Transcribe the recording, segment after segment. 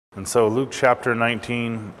And so Luke chapter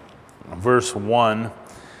 19, verse 1.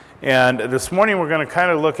 And this morning we're going to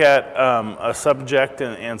kind of look at a subject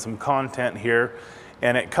and some content here.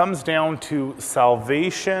 And it comes down to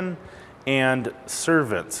salvation and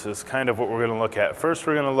servants is kind of what we're going to look at. First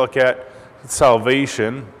we're going to look at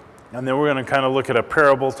salvation. And then we're going to kind of look at a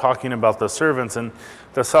parable talking about the servants. And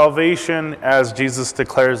the salvation, as Jesus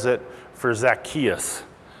declares it, for Zacchaeus.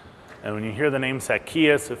 And when you hear the name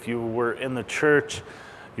Zacchaeus, if you were in the church,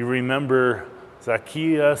 you remember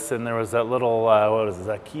Zacchaeus, and there was that little,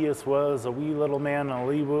 Zacchaeus was a wee little man,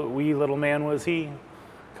 wee little man was he.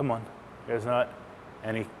 Come on, you guys know it?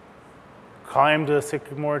 And he climbed a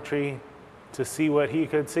sycamore tree to see what he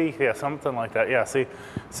could see. Yeah, something like that. Yeah, see?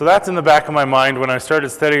 So that's in the back of my mind when I started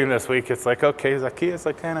studying this week. It's like, okay, Zacchaeus,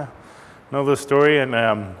 I kind of know the story,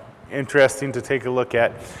 and interesting to take a look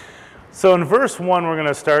at. So in verse 1, we're going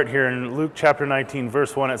to start here in Luke chapter 19,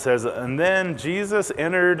 verse 1, it says, "And then Jesus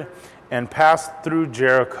entered and passed through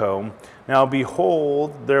Jericho. Now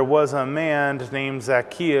behold, there was a man named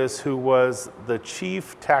Zacchaeus who was the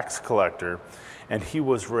chief tax collector, and he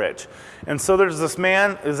was rich." And so there's this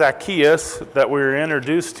man, Zacchaeus, that we were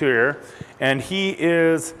introduced to here, and he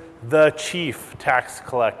is the chief tax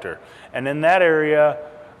collector. And in that area,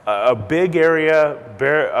 a big area,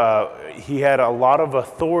 he had a lot of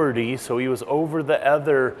authority, so he was over the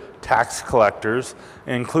other tax collectors,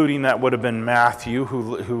 including that would have been Matthew,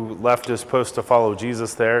 who left his post to follow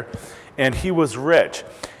Jesus there, and he was rich.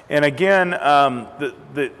 And again,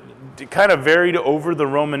 it kind of varied over the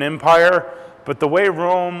Roman Empire, but the way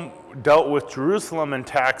Rome dealt with Jerusalem and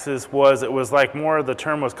taxes was, it was like more of the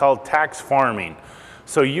term was called tax farming.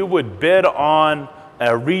 So you would bid on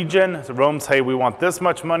a region. So Rome say, we want this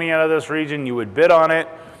much money out of this region. You would bid on it,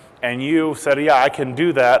 and you said, yeah, I can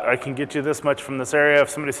do that. I can get you this much from this area. If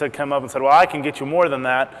somebody said, come up and said, well, I can get you more than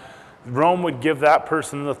that, Rome would give that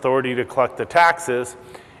person the authority to collect the taxes,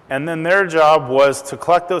 and then their job was to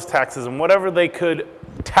collect those taxes, and whatever they could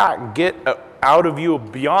get out of you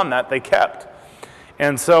beyond that, they kept.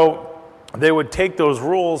 And so they would take those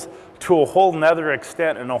rules to a whole nother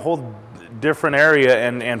extent and a whole different area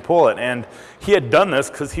and pull it. And he had done this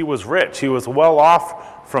because he was rich. He was well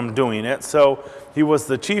off from doing it. So he was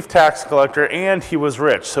the chief tax collector and he was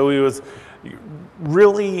rich. So he was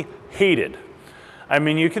really hated. I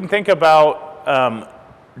mean, you can think about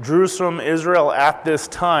Jerusalem, Israel at this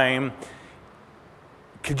time.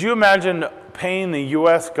 Could you imagine paying the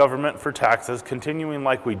U.S. government for taxes, continuing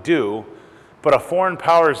like we do, but a foreign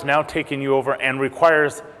power is now taking you over and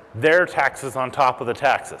requires their taxes on top of the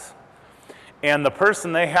taxes? And the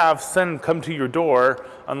person they have come to your door,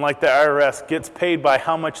 unlike the IRS, gets paid by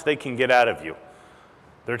how much they can get out of you.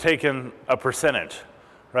 They're taking a percentage,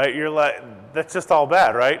 right? You're like, that's just all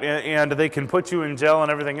bad, right? And they can put you in jail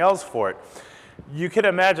and everything else for it. You can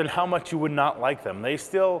imagine how much you would not like them.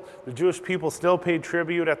 The Jewish people still paid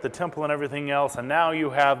tribute at the temple and everything else, and now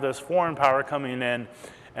you have this foreign power coming in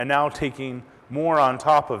and now taking more on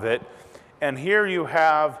top of it. And here you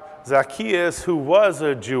have Zacchaeus, who was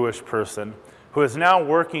a Jewish person, who is now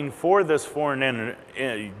working for this foreign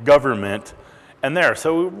government, and there.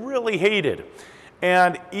 So really hated.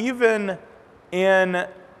 And even in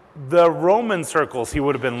the Roman circles, he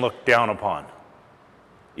would have been looked down upon.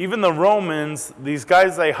 Even the Romans, these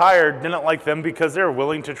guys they hired, didn't like them because they were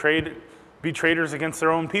willing to be traitors against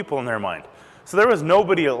their own people in their mind. So there was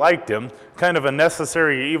nobody that liked him, kind of a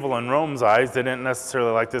necessary evil in Rome's eyes. They didn't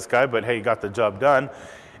necessarily like this guy, but hey, he got the job done.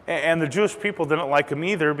 And the Jewish people didn't like him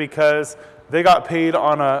either because they got paid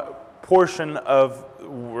on a portion of,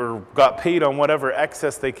 or got paid on whatever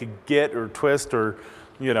excess they could get or twist or,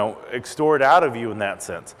 extort out of you in that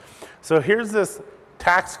sense. So here's this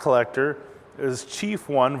tax collector, his chief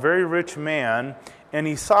one, very rich man, and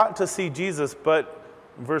he sought to see Jesus, but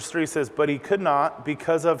verse 3 says, but he could not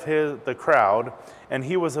because of the crowd, and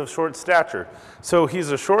he was of short stature. So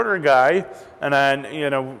he's a shorter guy, and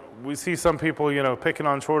then, we see some people, picking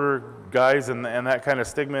on shorter guys and that kind of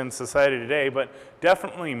stigma in society today, but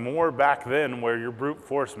definitely more back then where your brute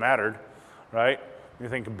force mattered, right? You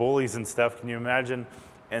think of bullies and stuff. Can you imagine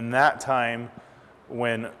in that time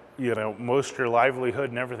when, most of your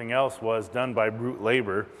livelihood and everything else was done by brute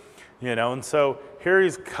labor, and so here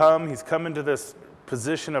he's come into this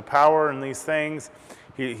position of power and these things.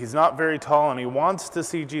 He's not very tall and he wants to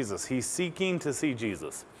see Jesus. He's seeking to see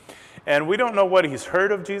Jesus. And we don't know what he's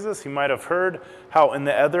heard of Jesus. He might have heard how in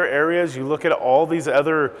the other areas, you look at all these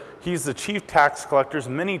other, he's the chief tax collectors,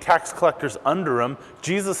 many tax collectors under him,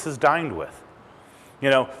 Jesus has dined with.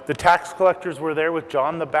 The tax collectors were there with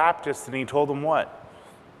John the Baptist and he told them what?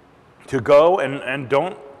 To go and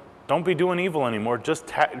don't Don't be doing evil anymore. Just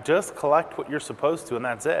collect what you're supposed to, and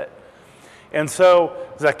that's it. And so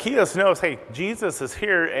Zacchaeus knows, hey, Jesus is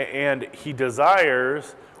here, and he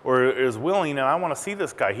desires or is willing, and I want to see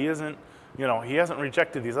this guy. He hasn't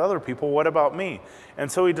rejected these other people. What about me? And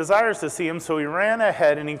so he desires to see him, so he ran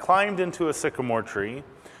ahead and he climbed into a sycamore tree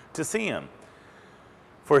to see him.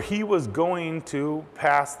 For he was going to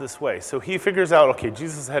pass this way. So he figures out, okay,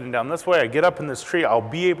 Jesus is heading down this way. I get up in this tree, I'll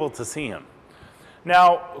be able to see him.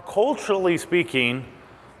 Now, culturally speaking,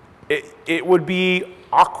 it would be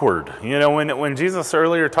awkward. When Jesus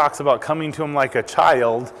earlier talks about coming to him like a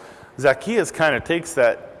child, Zacchaeus kind of takes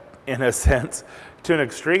that, in a sense, to an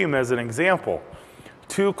extreme as an example.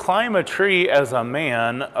 To climb a tree as a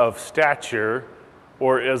man of stature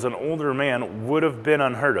or as an older man would have been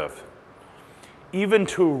unheard of. Even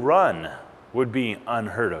to run would be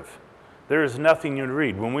unheard of. There is nothing you'd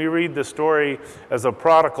read. When we read the story as a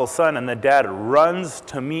prodigal son and the dad runs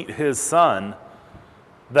to meet his son,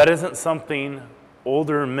 that isn't something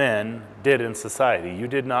older men did in society. You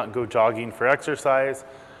did not go jogging for exercise.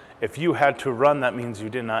 If you had to run, that means you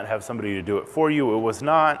did not have somebody to do it for you. It was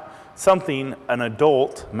not something an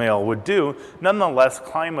adult male would do. Nonetheless,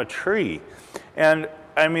 climb a tree. And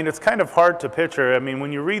it's kind of hard to picture.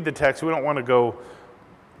 When you read the text, we don't want to go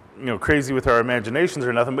crazy with our imaginations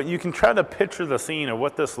or nothing, but you can try to picture the scene of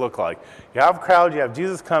what this looked like. You have a crowd, you have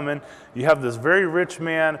Jesus coming, you have this very rich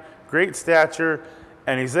man, great stature,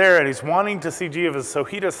 and he's there and he's wanting to see Jesus, so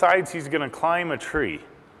he decides he's going to climb a tree.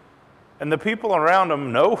 And the people around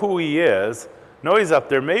him know who he is, know he's up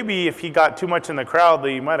there. Maybe if he got too much in the crowd,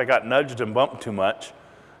 he might have got nudged and bumped too much,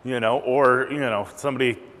 or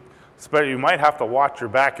somebody, you might have to watch your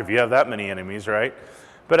back if you have that many enemies, right?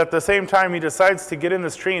 But at the same time, he decides to get in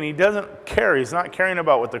this tree, and he doesn't care. He's not caring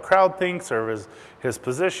about what the crowd thinks or his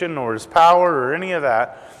position or his power or any of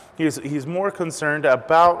that. He's more concerned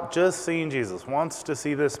about just seeing Jesus, wants to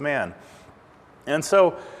see this man. And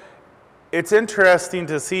so it's interesting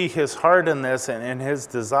to see his heart in this and his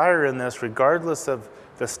desire in this, regardless of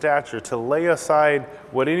the stature, to lay aside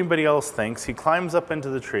what anybody else thinks. He climbs up into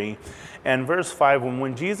the tree. And verse 5,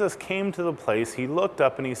 when Jesus came to the place, he looked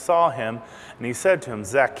up and he saw him, and he said to him,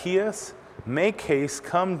 Zacchaeus, make haste,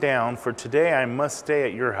 come down, for today I must stay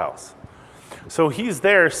at your house. So he's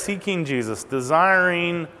there seeking Jesus,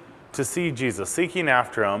 desiring to see Jesus, seeking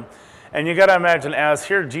after him. And you got to imagine, as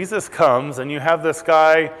here Jesus comes, and you have this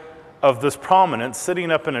guy of this prominence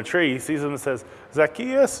sitting up in a tree. He sees him and says,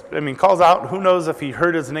 Zacchaeus, calls out. Who knows if he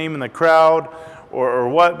heard his name in the crowd or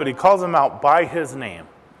what, but he calls him out by his name.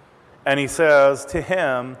 And he says to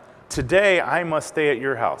him, today I must stay at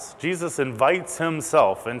your house. Jesus invites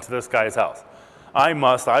himself into this guy's house. I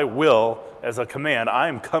will, as a command,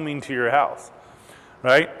 I'm coming to your house,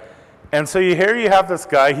 right? And so you have this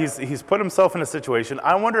guy, he's put himself in a situation.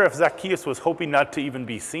 I wonder if Zacchaeus was hoping not to even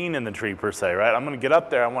be seen in the tree per se, right? I'm going to get up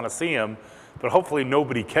there, I want to see him, but hopefully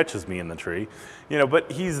nobody catches me in the tree.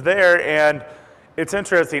 But he's there, and it's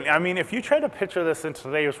interesting. If you try to picture this in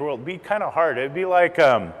today's world, it'd be kind of hard. It'd be like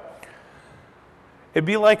a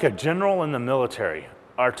general in the military.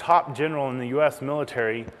 Our top general in the U.S.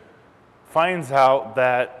 military finds out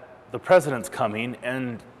that the president's coming,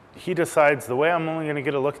 and he decides the way I'm only going to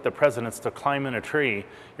get a look at the president's to climb in a tree.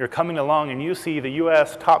 You're coming along and you see the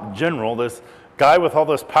U.S. top general, this guy with all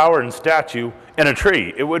this power and stature, in a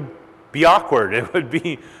tree. It would be awkward. It would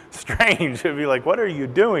be strange. It would be like, what are you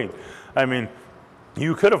doing?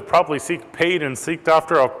 You could have probably paid and seeked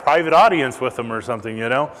after a private audience with him or something,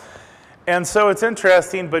 And so it's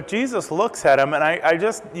interesting, but Jesus looks at him,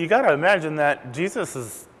 and you got to imagine that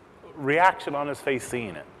Jesus' reaction on his face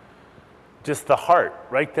seeing it. Just the heart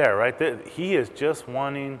right there. He is just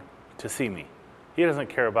wanting to see me. He doesn't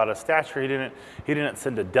care about his stature. He didn't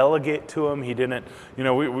send a delegate to him. He didn't,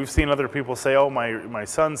 we've seen other people say, oh, my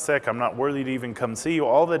son's sick, I'm not worthy to even come see you.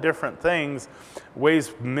 All the different things,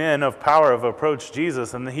 ways men of power have approached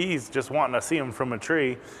Jesus, and he's just wanting to see him from a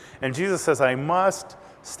tree. And Jesus says, I must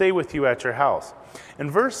stay with you at your house. In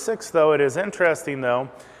verse 6, though, it is interesting, though,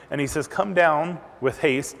 and he says, come down with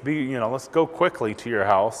haste, let's go quickly to your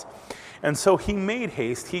house. And so he made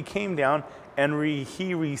haste, he came down, and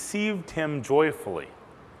he received him joyfully.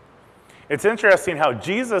 It's interesting how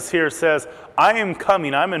Jesus here says, I am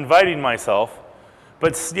coming, I'm inviting myself,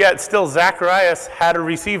 but yet still Zacharias had to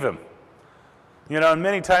receive him. And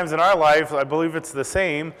many times in our lives, I believe it's the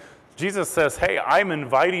same. Jesus says, hey, I'm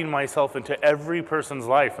inviting myself into every person's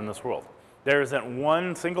life in this world. There isn't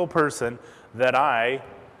one single person that I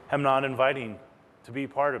am not inviting to be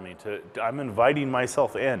part of me. I'm inviting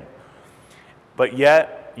myself in. But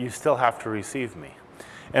yet, you still have to receive me.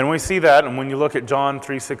 And we see that, and when you look at John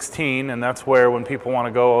 3:16, and that's where when people want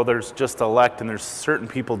to go, oh, there's just elect, and there's certain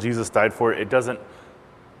people Jesus died for, it doesn't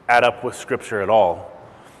add up with Scripture at all.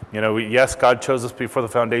 Yes, God chose us before the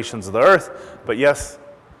foundations of the earth, but yes,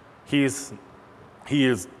 He is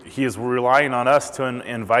relying on us to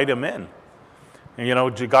invite Him in.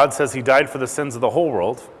 And God says He died for the sins of the whole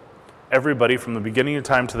world, everybody from the beginning of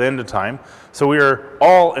time to the end of time, so we are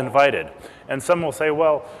all invited. And some will say,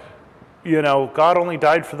 well, God only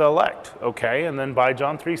died for the elect. Okay, and then by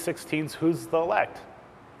John 3:16, who's the elect?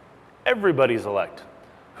 Everybody's elect.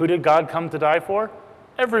 Who did God come to die for?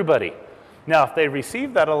 Everybody. Now, if they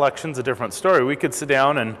receive that election's a different story. We could sit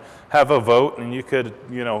down and have a vote, and you could,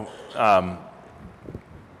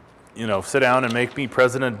 sit down and make me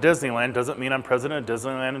president of Disneyland. Doesn't mean I'm president of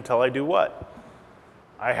Disneyland until I do what?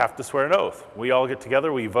 I have to swear an oath. We all get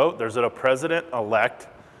together, we vote. There's a president-elect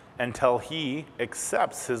until he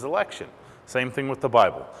accepts his election. Same thing with the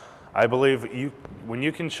Bible. I believe when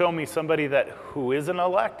you can show me somebody who is an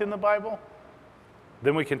elect in the Bible,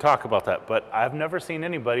 then we can talk about that. But I've never seen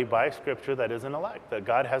anybody by Scripture that is an elect, that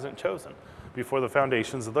God hasn't chosen before the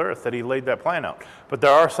foundations of the earth, that He laid that plan out. But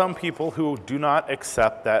there are some people who do not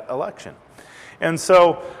accept that election. And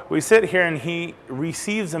so we sit here and He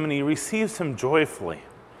receives them, and He receives him joyfully.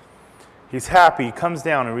 He's happy, He comes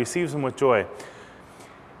down and receives him with joy.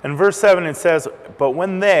 In verse 7 it says, but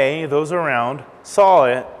when they, those around, saw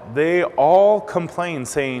it, they all complained,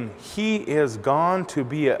 saying, he is gone to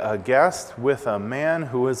be a guest with a man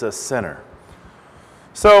who is a sinner.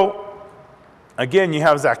 So, again, you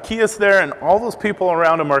have Zacchaeus there, and all those people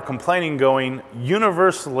around him are complaining, going,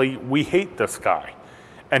 universally, we hate this guy.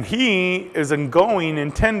 And he is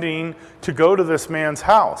intending to go to this man's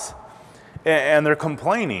house. And they're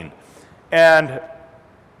complaining. And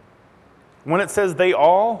when it says they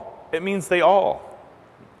all, it means they all,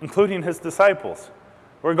 including his disciples.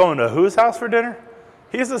 We're going to whose house for dinner?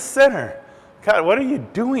 He's a sinner. God, what are you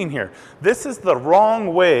doing here? This is the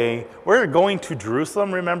wrong way. We're going to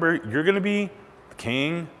Jerusalem. Remember, you're going to be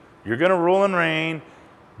king. You're going to rule and reign.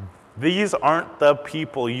 These aren't the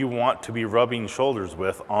people you want to be rubbing shoulders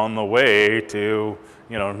with on the way to,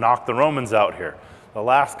 knock the Romans out here. The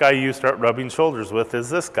last guy you start rubbing shoulders with is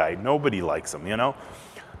this guy. Nobody likes him,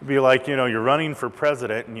 It'd be like, you're running for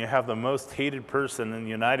president and you have the most hated person in the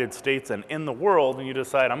United States and in the world, and you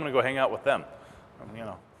decide, I'm going to go hang out with them.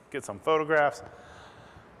 Get some photographs.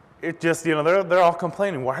 It just, they're all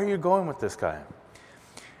complaining. Why are you going with this guy?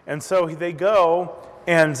 And so they go,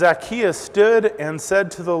 and Zacchaeus stood and said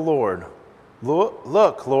to the Lord,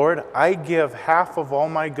 look, Lord, I give half of all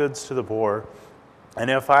my goods to the poor, and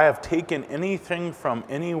if I have taken anything from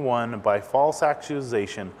anyone by false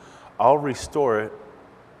accusation, I'll restore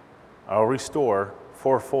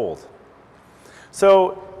fourfold.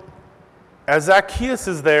 So, as Zacchaeus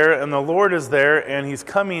is there and the Lord is there and he's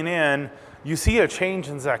coming in, you see a change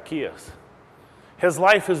in Zacchaeus. His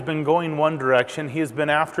life has been going one direction. He has been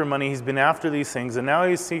after money. He's been after these things. And now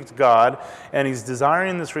he seeks God and he's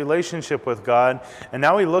desiring this relationship with God. And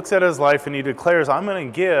now he looks at his life and he declares, I'm going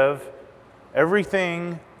to give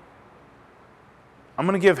everything. I'm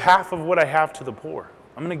going to give half of what I have to the poor.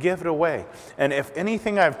 I'm going to give it away. And if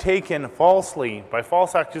anything I've taken falsely, by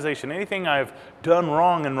false accusation, anything I've done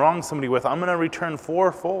wrong and wronged somebody with, I'm going to return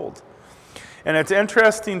fourfold. And it's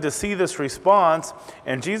interesting to see this response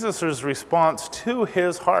and Jesus' response to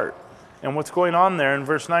his heart. And what's going on there in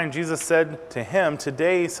verse 9, Jesus said to him,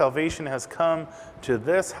 today salvation has come to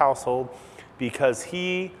this household because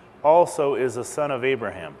he also is a son of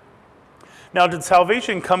Abraham. Now, did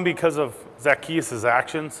salvation come because of Zacchaeus'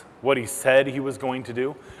 actions, what he said he was going to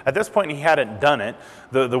do? At this point, he hadn't done it.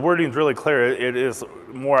 The wording is really clear. It is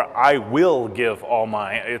more, I will give all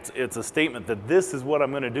my. It's a statement that this is what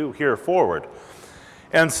I'm going to do here forward.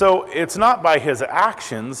 And so it's not by his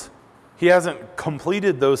actions. He hasn't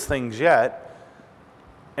completed those things yet.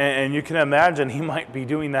 And you can imagine he might be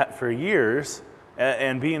doing that for years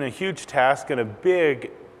and being a huge task and a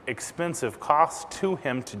big expensive cost to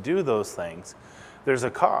him to do those things. There's a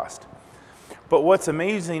cost. But what's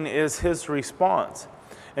amazing is his response.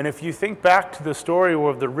 And if you think back to the story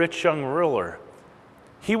of the rich young ruler,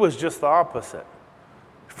 he was just the opposite.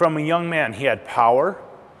 From a young man, he had power,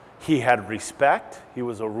 he had respect, he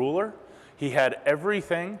was a ruler, he had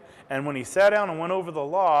everything. And when he sat down and went over the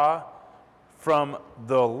law, from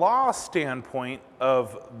the law standpoint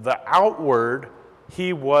of the outward,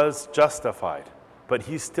 he was justified. But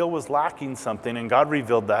he still was lacking something, and God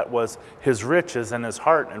revealed that was his riches and his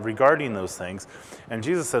heart and regarding those things. And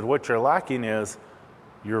Jesus said, what you're lacking is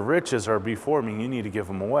your riches are before me. You need to give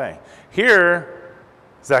them away. Here,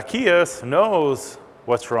 Zacchaeus knows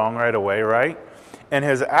what's wrong right away, right? and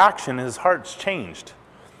his action, his heart's changed,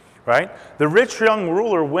 right? The rich young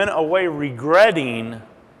ruler went away regretting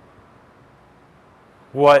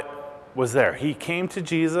what was there. He came to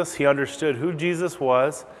Jesus, he understood who Jesus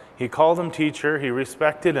was, he called him teacher, he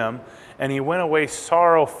respected him, and he went away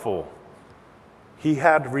sorrowful. He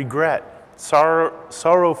had regret,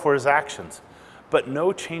 sorrow for his actions, but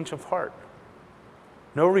no change of heart,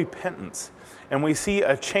 no repentance. And we see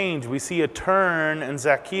a change, we see a turn in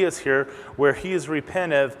Zacchaeus here where he is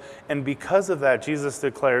repentive, and because of that, Jesus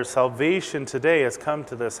declares, salvation today has come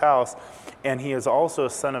to this house, and he is also a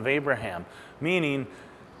son of Abraham, meaning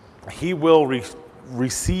he will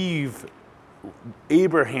receive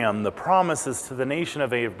Abraham, the promises to the nation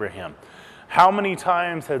of Abraham. How many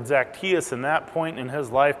times had Zacchaeus in that point in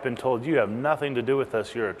his life been told, you have nothing to do with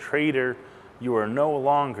us, you're a traitor, you are no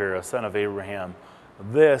longer a son of Abraham.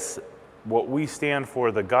 This, what we stand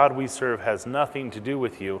for, the God we serve, has nothing to do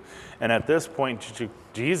with you. And at this point,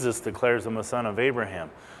 Jesus declares him a son of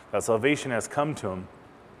Abraham. That salvation has come to him.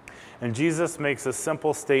 And Jesus makes a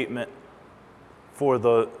simple statement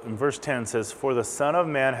in verse 10 says, for the Son of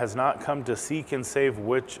Man has not come to seek and save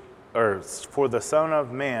for the Son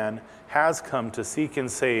of Man has come to seek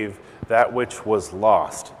and save that which was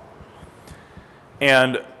lost.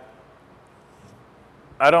 And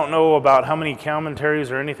I don't know about how many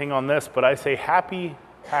commentaries or anything on this, but I say happy,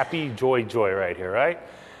 happy, joy, joy right here, right?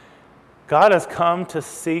 God has come to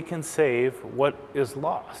seek and save what is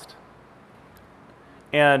lost.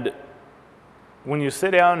 And when you sit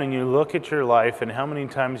down and you look at your life and how many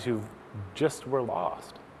times you just were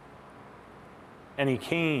lost, and he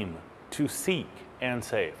came to seek and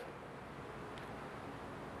save.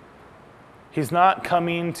 He's not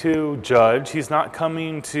coming to judge, he's not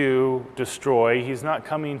coming to destroy, he's not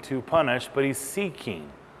coming to punish, but he's seeking,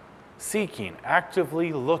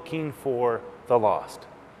 actively looking for the lost.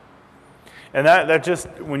 And that just,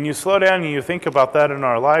 when you slow down and you think about that in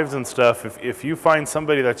our lives and stuff, if you find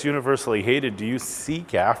somebody that's universally hated, do you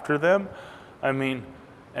seek after them? I mean,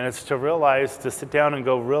 and it's to sit down and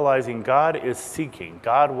go realizing God is seeking.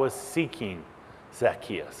 God was seeking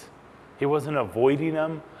Zacchaeus. He wasn't avoiding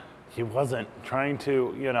him. He wasn't trying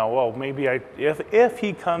to, maybe if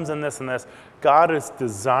he comes in this and this, God is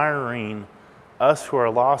desiring us who are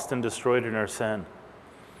lost and destroyed in our sin.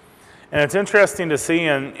 And it's interesting to see,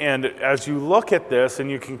 and as you look at this,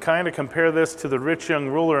 and you can kind of compare this to the rich young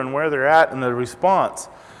ruler and where they're at in the response,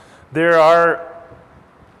 there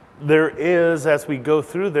is, as we go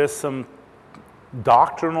through this, some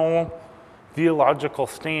doctrinal, theological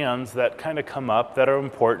stands that kind of come up that are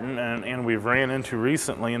important, and we've ran into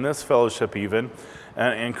recently in this fellowship even,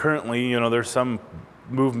 and currently, there's some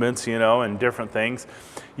movements, and different things.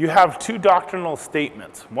 You have two doctrinal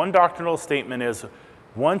statements. One doctrinal statement is,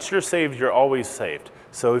 once you're saved, you're always saved.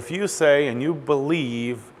 So if you say and you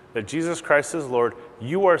believe that Jesus Christ is Lord,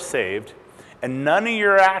 you are saved, and none of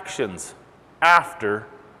your actions after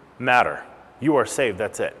matter. You are saved,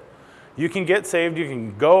 that's it. You can get saved, you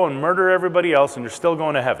can go and murder everybody else, and you're still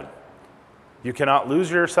going to heaven. You cannot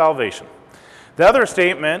lose your salvation. The other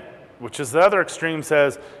statement, which is the other extreme,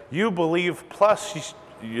 says you believe plus,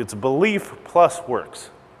 it's belief plus works,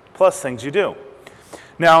 plus things you do.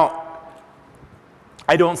 Now,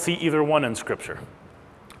 I don't see either one in Scripture.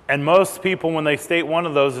 And most people, when they state one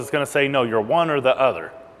of those, is going to say, no, you're one or the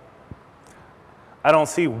other. I don't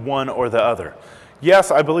see one or the other.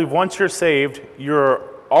 Yes, I believe once you're saved, you're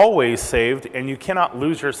always saved, and you cannot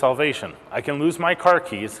lose your salvation. I can lose my car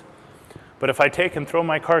keys, but if I take and throw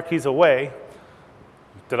my car keys away,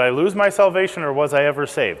 did I lose my salvation or was I ever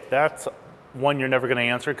saved? That's one you're never going to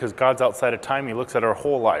answer because God's outside of time. He looks at our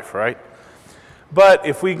whole life, right? But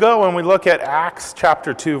if we go and we look at Acts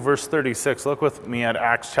chapter 2, verse 36, look with me at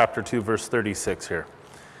Acts chapter 2, verse 36 here.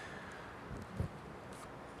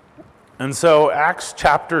 And so Acts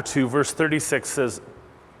chapter 2, verse 36 says,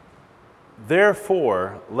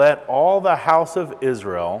 therefore, let all the house of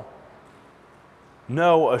Israel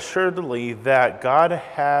know assuredly that God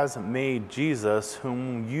has made Jesus,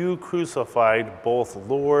 whom you crucified, both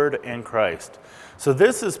Lord and Christ. So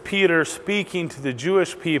this is Peter speaking to the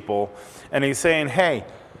Jewish people, and he's saying, hey,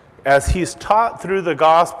 as he's taught through the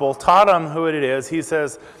gospel, taught them who it is, he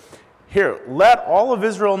says, here, let all of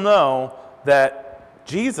Israel know that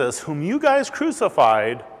Jesus, whom you guys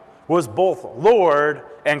crucified, was both Lord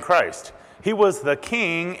and Christ. He was the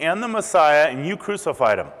King and the Messiah, and you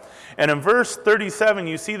crucified him. And in verse 37,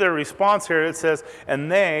 you see their response here. It says,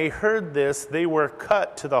 and they heard this, they were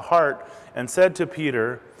cut to the heart, and said to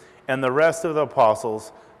Peter and the rest of the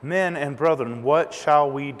apostles, men and brethren, what shall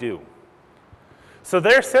we do? So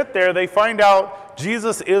they sit there, they find out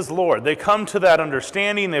Jesus is Lord. They come to that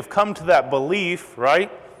understanding, they've come to that belief,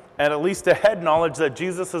 right? And at least a head knowledge that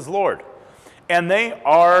Jesus is Lord. And they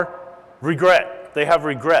are regret. They have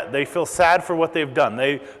regret. They feel sad for what they've done.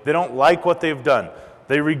 They don't like what they've done.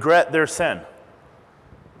 They regret their sin.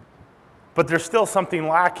 But there's still something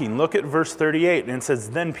lacking. Look at verse 38, and it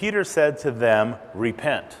says, "Then Peter said to them,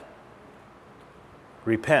 repent.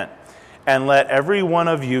 Repent. And let every one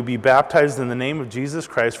of you be baptized in the name of Jesus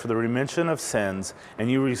Christ for the remission of sins,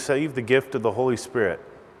 and you receive the gift of the Holy Spirit."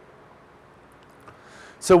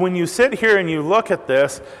 So when you sit here and you look at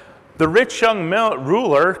this, the rich young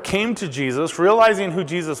ruler came to Jesus, realizing who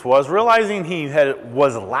Jesus was, realizing he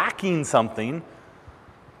was lacking something,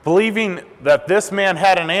 believing that this man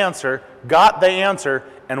had an answer, got the answer,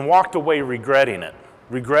 and walked away regretting it.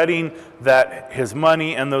 Regretting that his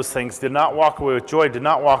money and those things, did not walk away with joy, did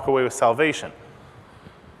not walk away with salvation.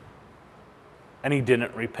 And he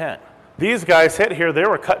didn't repent. These guys hit here, they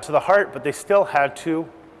were cut to the heart, but they still had to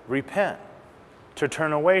repent, to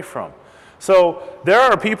turn away from. So there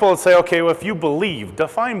are people that say, okay, well, if you believe,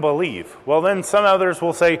 define believe. Well, then some others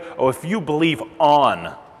will say, oh, if you believe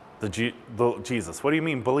on the Jesus. What do you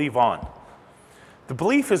mean believe on? The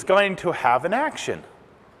belief is going to have an action.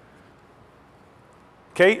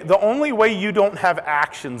 Okay, the only way you don't have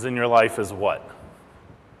actions in your life is what?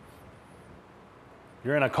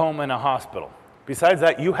 You're in a coma in a hospital. Besides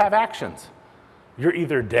that, you have actions. You're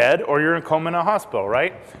either dead or you're in a coma in a hospital,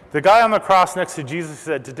 right? The guy on the cross next to Jesus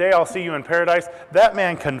said, "Today I'll see you in paradise." That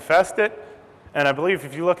man confessed it, and I believe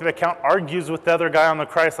if you look at the account, argues with the other guy on the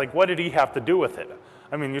cross, like, what did he have to do with it?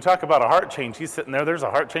 I mean, you talk about a heart change. He's sitting there, there's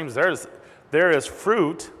a heart change. There is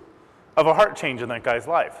fruit of a heart change in that guy's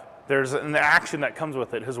life. There's an action that comes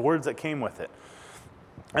with it, his words that came with it.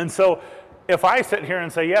 And so if I sit here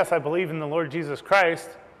and say, yes, I believe in the Lord Jesus Christ,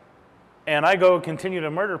 and I go continue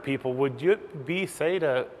to murder people, would you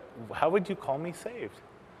how would you call me saved?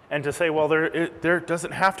 And to say, well, there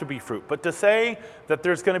doesn't have to be fruit. But to say that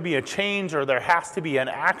there's going to be a change or there has to be an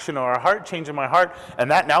action or a heart change in my heart,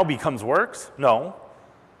 and that now becomes works? No.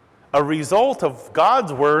 A result of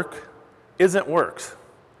God's work isn't works.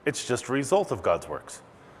 It's just a result of God's works.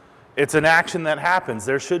 It's an action that happens.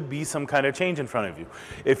 There should be some kind of change in front of you.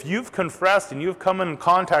 If you've confessed and you've come in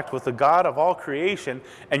contact with the God of all creation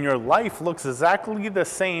and your life looks exactly the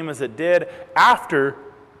same as it did after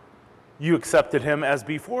you accepted him as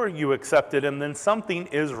before you accepted him, then something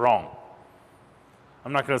is wrong.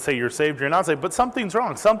 I'm not going to say you're saved or you're not saved, but something's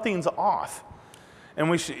wrong. Something's off. And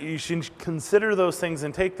you should consider those things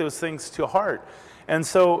and take those things to heart. And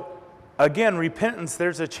so, again, repentance,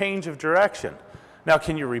 there's a change of direction. Now,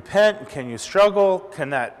 can you repent? Can you struggle?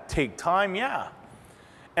 Can that take time? Yeah.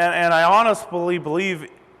 And I honestly believe,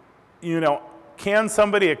 can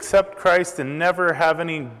somebody accept Christ and never have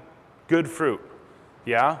any good fruit?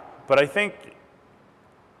 Yeah. But I think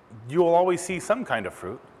you will always see some kind of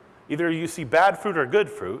fruit. Either you see bad fruit or good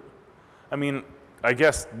fruit. I mean, I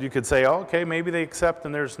guess you could say, oh, okay, maybe they accept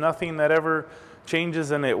and there's nothing that ever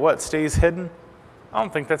changes and it stays hidden. I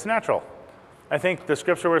don't think that's natural. I think the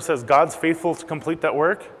scripture where it says God's faithful to complete that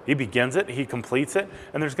work, he begins it, he completes it,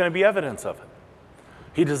 and there's going to be evidence of it.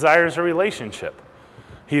 He desires a relationship.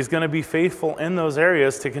 He's going to be faithful in those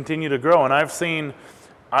areas to continue to grow. And I've seen,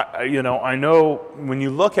 I know when you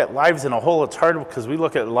look at lives in a whole, it's hard because we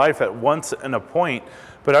look at life at once and a point,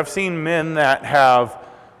 but I've seen men that have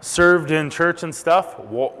served in church and stuff,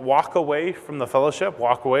 walk away from the fellowship,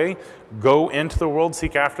 walk away, go into the world,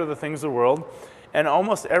 seek after the things of the world, and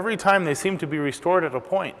almost every time they seem to be restored at a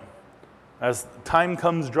point. As time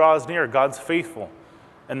draws near, God's faithful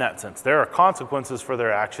in that sense. There are consequences for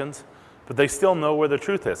their actions, but they still know where the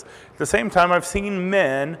truth is. At the same time, I've seen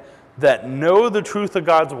men that know the truth of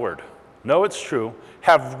God's word, know it's true,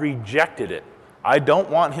 have rejected it. I don't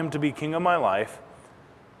want him to be king of my life,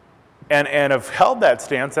 and have held that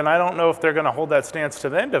stance, and I don't know if they're going to hold that stance to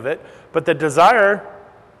the end of it, but they desire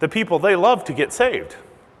the people they love to get saved.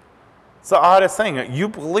 It's the oddest thing. You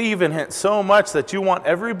believe in it so much that you want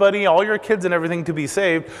everybody, all your kids and everything to be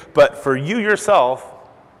saved, but for you yourself,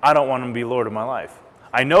 I don't want them to be Lord of my life.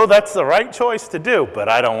 I know that's the right choice to do, but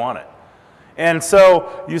I don't want it. And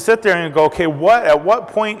so you sit there and you go, okay, at what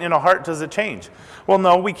point in a heart does it change? Well,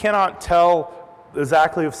 no, we cannot tell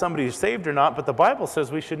exactly if somebody is saved or not, but the Bible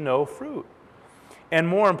says we should know fruit. And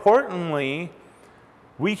more importantly,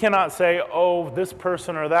 we cannot say, oh, this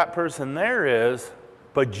person or that person there is,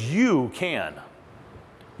 but you can.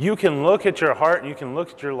 You can look at your heart and you can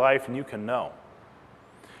look at your life and you can know.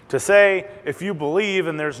 To say, if you believe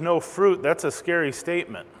and there's no fruit, that's a scary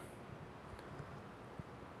statement.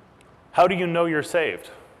 How do you know you're saved?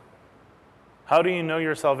 How do you know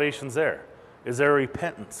your salvation's there? Is there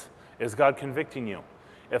repentance? Is God convicting you?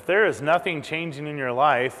 If there is nothing changing in your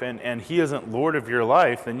life and He isn't Lord of your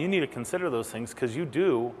life, then you need to consider those things, because you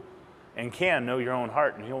do and can know your own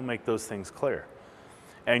heart, and He'll make those things clear.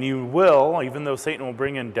 And you will, even though Satan will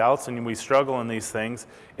bring in doubts and we struggle in these things,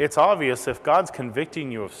 it's obvious if God's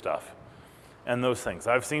convicting you of stuff and those things.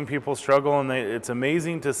 I've seen people struggle, and it's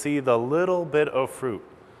amazing to see the little bit of fruit,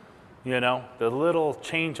 the little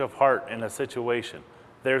change of heart in a situation.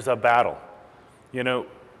 There's a battle.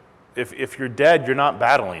 If you're dead, you're not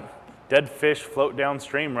battling. Dead fish float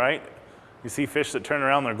downstream, right? You see fish that turn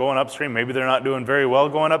around, they're going upstream. Maybe they're not doing very well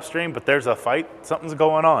going upstream, but there's a fight. Something's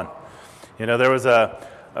going on. There was a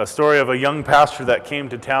story of a young pastor that came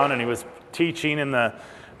to town, and he was teaching, and the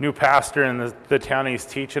new pastor in the town, he's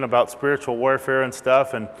teaching about spiritual warfare and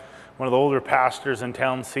stuff, and one of the older pastors in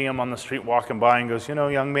town see him on the street walking by and goes,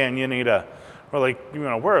 young man, you need a,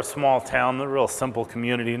 we're a small town, a real simple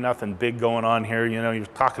community, nothing big going on here. You're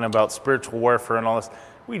talking about spiritual warfare and all this.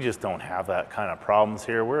 We just don't have that kind of problems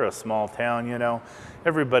here. We're a small town,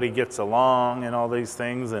 everybody gets along and all these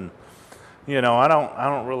things. And, I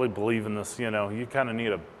don't really believe in this, you kind of need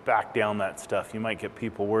to back down that stuff. You might get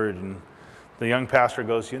people worried. And the young pastor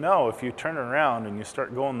goes, if you turn around and you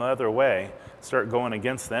start going the other way, start going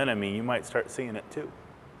against the enemy, you might start seeing it too.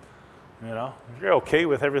 If you're okay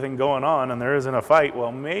with everything going on and there isn't a fight,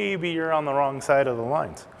 well, maybe you're on the wrong side of the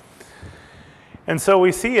lines. And so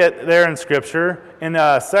we see it there in Scripture. In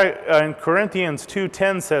Corinthians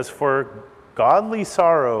 2:10 says, "For godly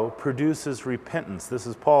sorrow produces repentance." This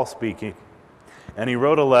is Paul speaking. And he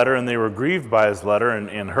wrote a letter, and they were grieved by his letter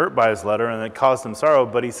and hurt by his letter, and it caused them sorrow.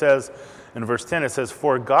 But he says, in verse 10, it says,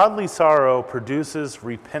 "For godly sorrow produces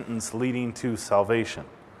repentance leading to salvation."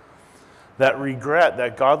 That regret,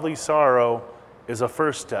 that godly sorrow is a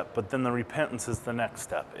first step, but then the repentance is the next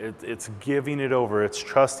step. It's giving it over. It's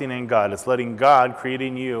trusting in God. It's letting God create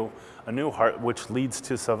in you a new heart, which leads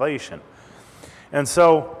to salvation. And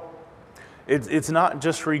so it's not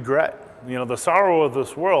just regret. The sorrow of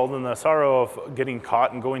this world and the sorrow of getting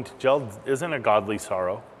caught and going to jail isn't a godly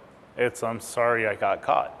sorrow. It's, I'm sorry I got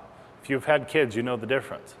caught. If you've had kids, you know the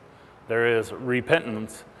difference. There is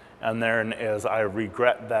repentance, and there is, I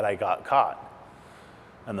regret that I got caught.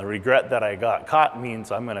 And the regret that I got caught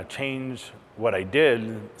means I'm going to change what I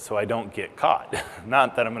did so I don't get caught.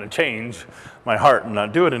 Not that I'm going to change my heart and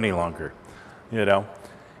not do it any longer,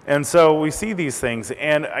 And so we see these things,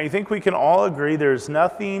 and I think we can all agree there's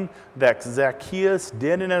nothing that Zacchaeus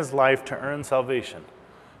did in his life to earn salvation.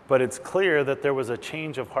 But it's clear that there was a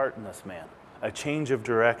change of heart in this man, a change of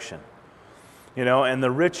direction. And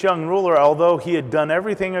the rich young ruler, although he had done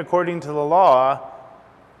everything according to the law,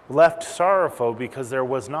 left sorrowful because there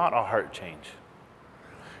was not a heart change.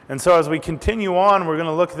 And so as we continue on, we're going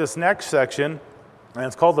to look at this next section, and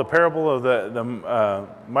it's called the parable of the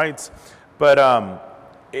mites. But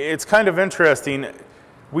it's kind of interesting.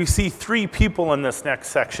 We see three people in this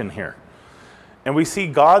next section here. And we see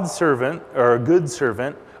God's servant, or a good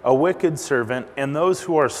servant, a wicked servant, and those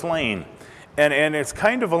who are slain. And it's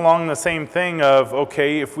kind of along the same thing of,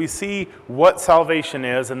 okay, if we see what salvation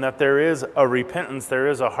is and that there is a repentance, there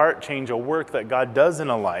is a heart change, a work that God does in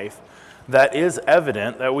a life that is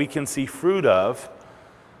evident, that we can see fruit of,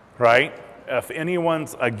 right? If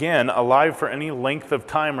anyone's, again, alive for any length of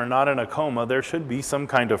time or not in a coma, there should be some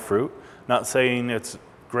kind of fruit. Not saying it's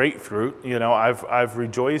great fruit. I've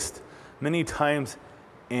rejoiced many times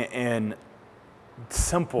in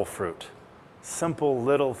simple fruit, simple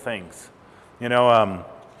little things.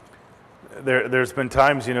 There's been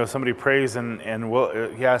times, somebody prays and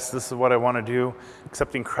will, yes, this is what I want to do,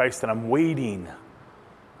 accepting Christ, and I'm waiting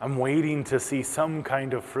to see some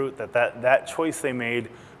kind of fruit that choice they made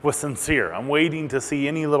was sincere. I'm waiting to see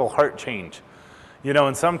any little heart change.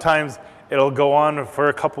 And sometimes it'll go on for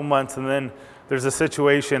a couple months, and then there's a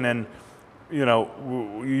situation, and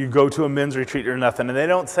you go to a men's retreat or nothing, and they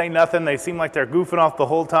don't say nothing. They seem like they're goofing off the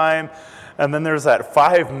whole time, and then there's that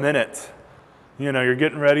 5 minutes. You're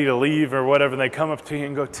getting ready to leave or whatever, and they come up to you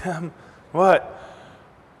and go, "Tim, what?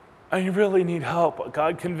 I really need help.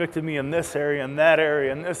 God convicted me in this area, and that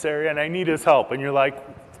area, and this area, and I need His help." And you're like,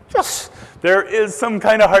 yes, there is some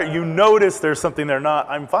kind of heart. You notice there's something they're not.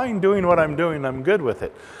 I'm fine doing what I'm doing. I'm good with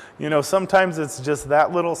it. Sometimes it's just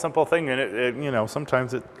that little simple thing, and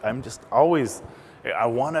sometimes I'm just always, I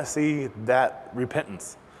want to see that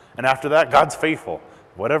repentance. And after that, God's faithful.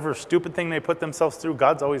 Whatever stupid thing they put themselves through,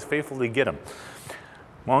 God's always faithful to get them.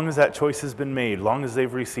 Long as that choice has been made, long as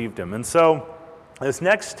they've received Him. And so this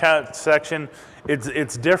next section,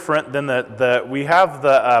 it's different than we have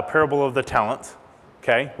the parable of the talents,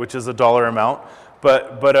 okay, which is a dollar amount.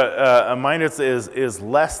 but a minas is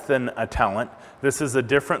less than a talent. This is a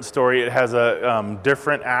different story. It has a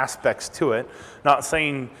different aspects to it. Not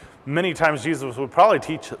saying many times Jesus would probably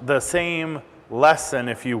teach the same lesson,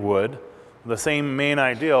 if you would, the same main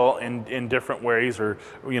ideal in different ways, or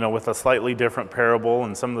with a slightly different parable,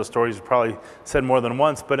 and some of the stories are probably said more than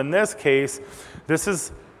once. But in this case, this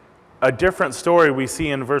is a different story we see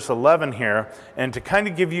in verse 11 here. And to kind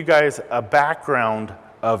of give you guys a background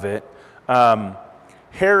of it,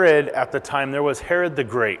 Herod at the time, there was Herod the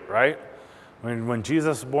Great, right? When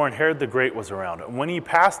Jesus was born, Herod the Great was around. When he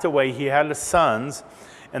passed away, he had his sons,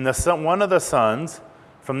 and one of the sons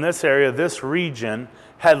from this area, this region,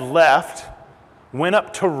 had left, went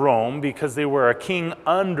up to Rome because they were a king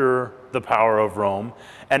under the power of Rome,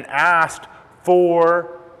 and asked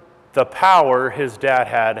for the power his dad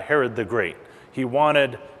had, Herod the Great. He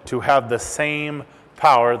wanted to have the same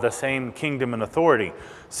power, the same kingdom and authority.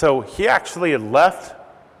 So he actually had left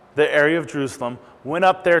the area of Jerusalem, went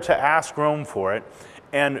up there to ask Rome for it,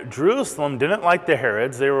 and Jerusalem didn't like the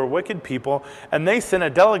Herods. They were wicked people, and they sent a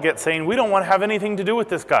delegate saying, we don't want to have anything to do with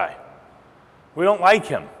this guy. We don't like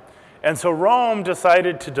him. And so Rome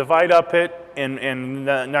decided to divide up it, and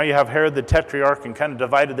now you have Herod the Tetrarch, and kind of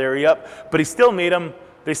divided the area up, but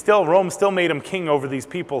Rome still made him king over these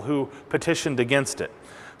people who petitioned against it.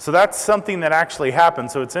 So that's something that actually happened.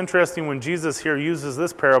 So it's interesting when Jesus here uses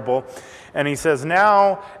this parable, and he says,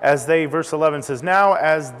 verse 11 says, now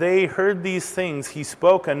as they heard these things, he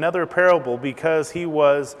spoke another parable because he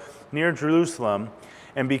was near Jerusalem,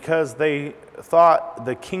 and because they thought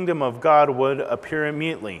the kingdom of God would appear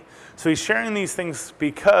immediately. So he's sharing these things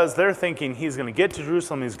because they're thinking he's going to get to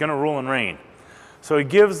Jerusalem, he's going to rule and reign. So he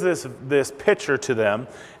gives this picture to them,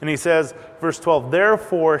 and he says, verse 12,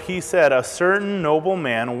 therefore he said, a certain noble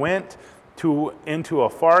man went into a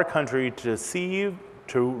far country to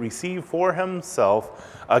receive for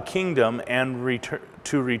himself a kingdom and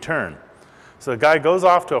to return. So the guy goes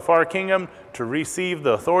off to a far kingdom to receive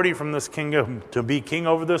the authority from this kingdom to be king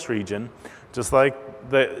over this region, just like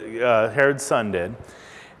Herod's son did.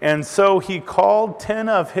 And so he called 10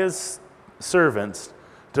 of his servants,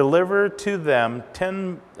 delivered to them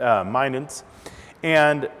 10 minas,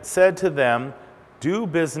 and said to them, do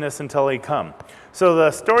business until he come. So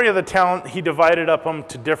the story of the talent, he divided up them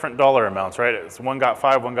to different dollar amounts, right? It's one got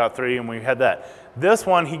 5, one got 3, and we had that. This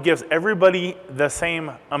one, he gives everybody the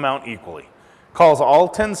same amount equally. Calls all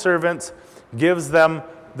 10 servants, gives them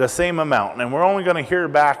the same amount. And we're only going to hear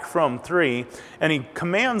back from 3. And he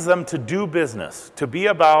commands them to do business, to be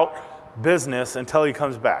about business until he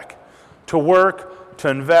comes back. To work, to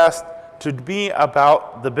invest, to be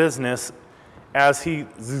about the business as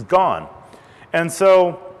he's gone. And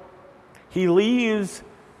so he leaves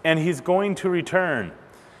and he's going to return.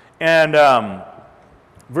 And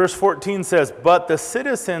verse 14 says, but the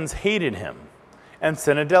citizens hated him and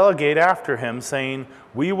sent a delegate after him, saying,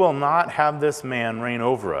 we will not have this man reign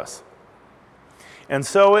over us. And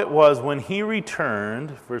so it was when he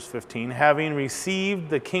returned, verse 15, having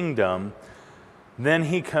received the kingdom, then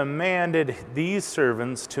he commanded these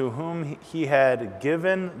servants to whom he had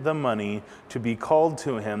given the money to be called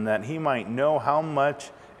to him, that he might know how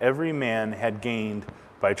much every man had gained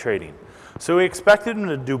by trading. So he expected him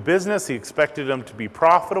to do business, he expected him to be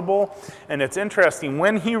profitable, and it's interesting,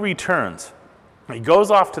 when he returns, he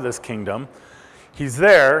goes off to this kingdom, he's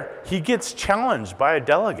there, he gets challenged by a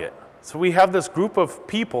delegate. So we have this group of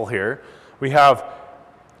people here. We have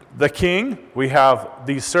the king, we have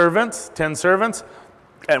these servants, 10 servants,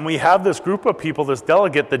 and we have this group of people, this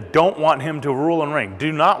delegate, that don't want him to rule and reign,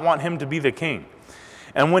 do not want him to be the king.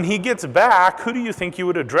 And when he gets back, who do you think you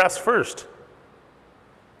would address first?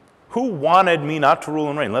 Who wanted me not to rule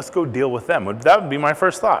and reign? Let's go deal with them. That would be my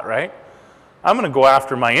first thought, right? I'm going to go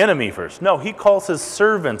after my enemy first. No, he calls his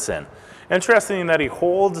servants in. Interesting that he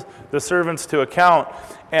holds the servants to account,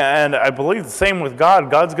 and I believe the same with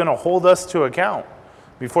God. God's going to hold us to account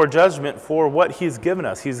before judgment for what he's given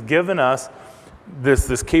us. He's given us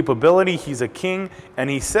this capability. He's a king, and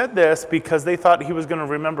he said this because they thought he was going to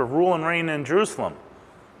remember rule and reign in Jerusalem.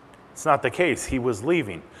 It's not the case. He was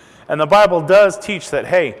leaving. And the Bible does teach that,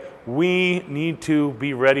 hey, we need to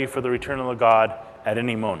be ready for the return of God at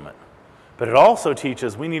any moment. But it also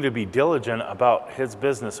teaches we need to be diligent about his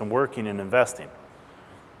business and working and investing.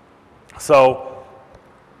 So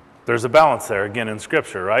there's a balance there, again, in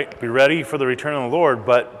Scripture, right? Be ready for the return of the Lord,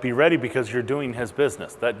 but be ready because you're doing his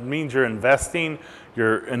business. That means you're investing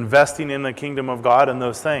in the kingdom of God and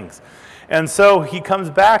those things. And so he comes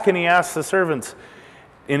back and he asks the servants,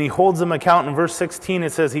 and he holds them account. In verse 16,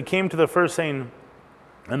 it says, he came to the first saying,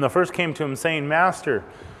 and the first came to him saying, Master,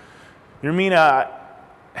 your mina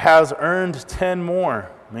has earned 10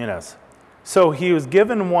 more minas. So he was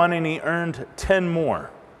given one and he earned 10 more.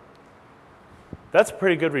 That's a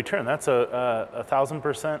pretty good return. That's a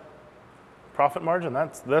 1,000% profit margin.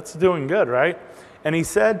 That's doing good, right? And he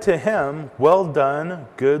said to him, well done,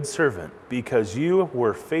 good servant, because you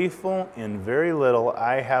were faithful in very little,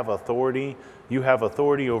 you have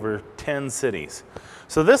authority over 10 cities.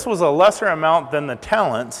 So this was a lesser amount than the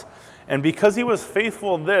talents, and because he was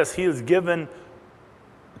faithful in this, he is given,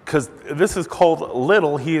 because this is called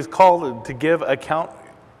little, he is called to give account.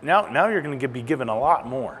 Now you're going to be given a lot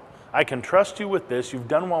more. I can trust you with this. You've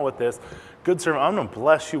done well with this. Good servant, I'm going to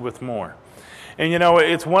bless you with more. And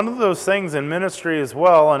it's one of those things in ministry as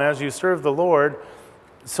well, and as you serve the Lord,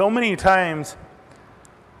 so many times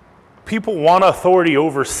people want authority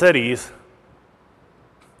over cities,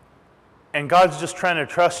 and God's just trying to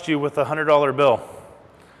trust you with a $100 bill.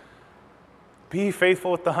 Be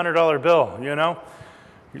faithful with the $100 bill,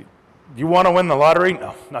 You want to win the lottery?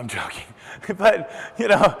 No, I'm joking. But,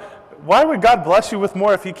 why would God bless you with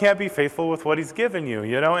more if you can't be faithful with what he's given you?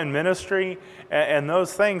 In ministry and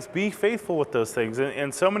those things, be faithful with those things.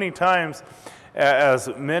 And so many times, as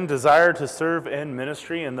men desire to serve in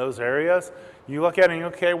ministry in those areas, you look at it and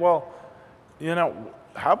okay, well,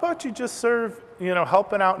 how about you just serve,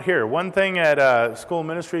 helping out here? One thing at school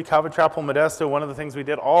ministry, Calvary Chapel, Modesto, one of the things we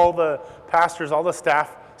did, all the pastors, all the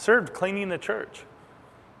staff served cleaning the church.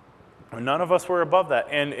 None of us were above that.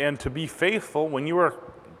 And to be faithful, when you were,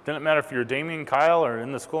 didn't matter if you were Damien, Kyle, or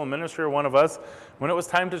in the school of ministry, or one of us, when it was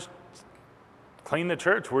time to clean the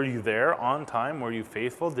church, were you there on time? Were you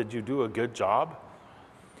faithful? Did you do a good job?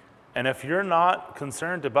 And if you're not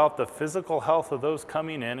concerned about the physical health of those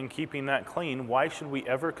coming in and keeping that clean, why should we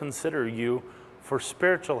ever consider you for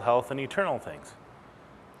spiritual health and eternal things?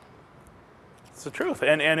 It's the truth.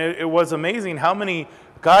 And it was amazing how many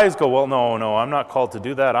guys go, well, no, I'm not called to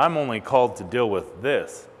do that. I'm only called to deal with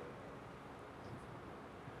this.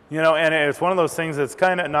 And it's one of those things that's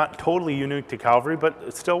kind of not totally unique to Calvary, but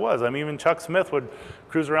it still was. I mean, even Chuck Smith would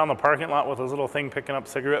cruise around the parking lot with his little thing picking up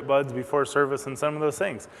cigarette butts before service and some of those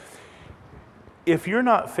things. If you're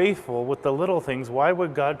not faithful with the little things, why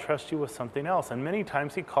would God trust you with something else? And many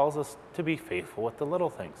times he calls us to be faithful with the little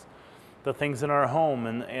things. The things in our home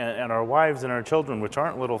and our wives and our children, which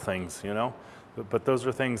aren't little things, But those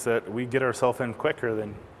are things that we get ourselves in quicker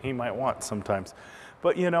than he might want sometimes.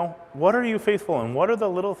 But, what are you faithful in? What are the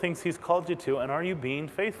little things he's called you to, and are you being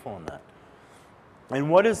faithful in that? And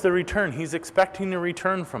what is the return? He's expecting a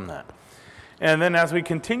return from that. And then as we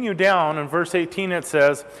continue down, in verse 18 it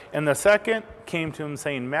says, and the second came to him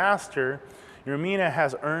saying, Master, your mina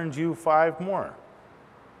has earned you 5 more.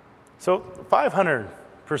 So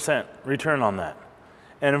 500% return on that.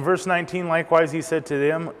 And in verse 19, likewise, he said to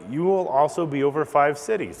them, you will also be over 5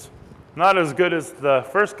 cities. Not as good as the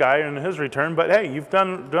first guy in his return, but hey, you've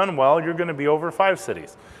done well. You're going to be over 5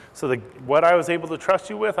 cities. So what I was able to trust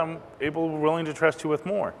you with, I'm willing to trust you with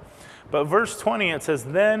more. But verse 20, it says,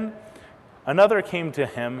 then another came to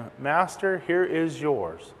him, Master, here is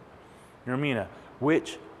yours, your mina,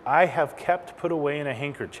 which I have kept put away in a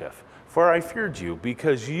handkerchief. For I feared you,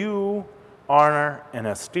 because you are an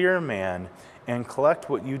austere man, and collect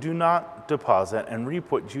what you do not deposit, and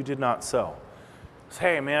reap what you did not sow.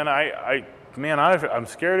 Hey, man, I'm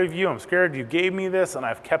scared of you. I'm scared you gave me this, and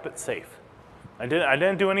I've kept it safe. I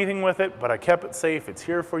didn't do anything with it, but I kept it safe. It's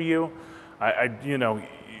here for you.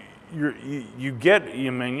 You're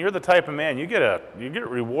the type of man, you get a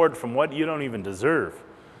reward from what you don't even deserve.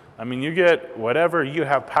 I mean, you get whatever. You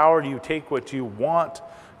have power. You take what you want.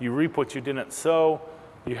 You reap what you didn't sow.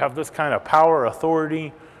 You have this kind of power,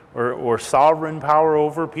 authority, or sovereign power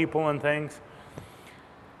over people and things.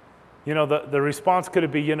 The response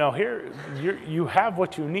could be, here, you have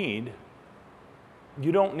what you need.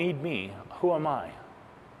 You don't need me. Who am I?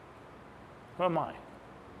 Who am I?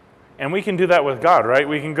 And we can do that with God, right?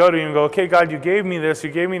 We can go to you and go, okay, God, you gave me this, you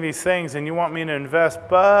gave me these things, and you want me to invest,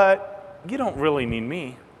 but you don't really need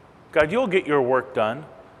me. God, you'll get your work done.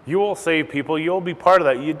 You will save people. You'll be part of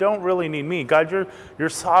that. You don't really need me. God, you're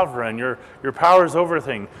sovereign. Your power's over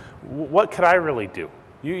things. What could I really do?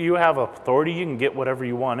 You have authority. You can get whatever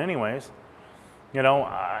you want anyways. You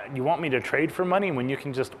want me to trade for money when you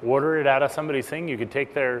can just order it out of somebody's thing? You could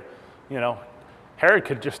take their, Herod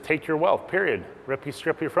could just take your wealth, period.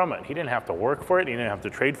 Strip you from it. He didn't have to work for it. He didn't have to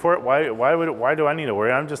trade for it. Why do I need to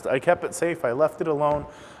worry? I kept it safe. I left it alone.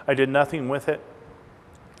 I did nothing with it.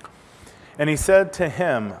 And he said to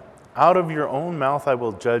him, out of your own mouth I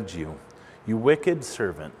will judge you, you wicked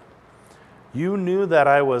servant. You knew that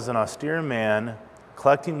I was an austere man,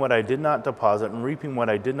 collecting what I did not deposit and reaping what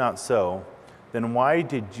I did not sow. then why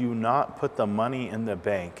did you not put the money in the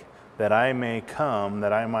bank that I may come,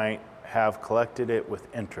 that I might have collected it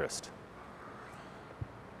with interest?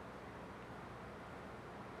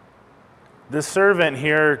 This servant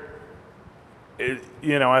here,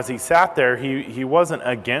 as he sat there, he wasn't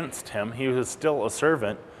against him. He was still a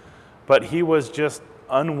servant, but he was just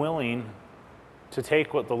unwilling to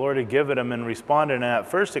take what the Lord had given him and respond. And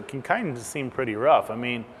at first it can kind of seem pretty rough. I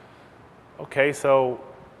mean, okay, so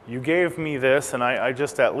you gave me this and I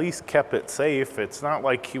just at least kept it safe. It's not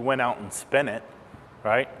like he went out and spent it,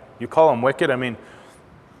 right? You call him wicked? I mean,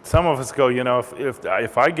 some of us go,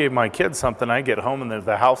 if I gave my kids something, I get home and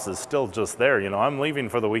the house is still just there. I'm leaving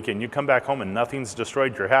for the weekend. You come back home and nothing's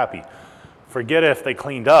destroyed, you're happy. Forget if they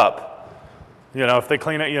cleaned up. If they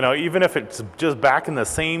clean it, even if it's just back in the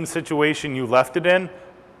same situation you left it in,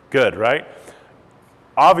 good, right?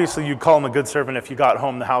 Obviously, you'd call him a good servant if you got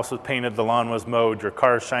home, the house was painted, the lawn was mowed, your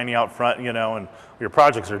car's shiny out front, and your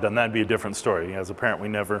projects are done. That'd be a different story. As a parent, we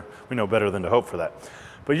know better than to hope for that.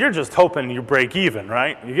 But you're just hoping you break even,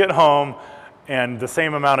 right? You get home, and the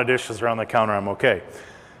same amount of dishes are on the counter, I'm okay.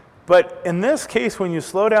 But in this case, when you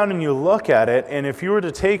slow down and you look at it, and if you were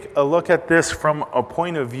to take a look at this from a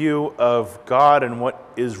point of view of God and what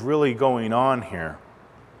is really going on here,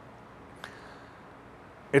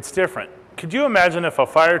 it's different. Could you imagine if a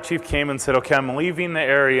fire chief came and said, okay, I'm leaving the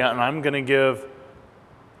area and I'm going to give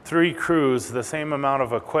 3 crews the same amount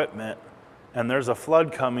of equipment, and there's a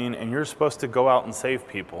flood coming and you're supposed to go out and save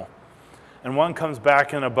people. And one comes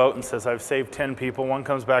back in a boat and says, I've saved 10 people. One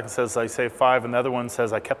comes back and says, I saved 5. And the other one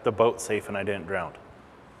says, I kept the boat safe and I didn't drown.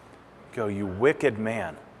 Go, you wicked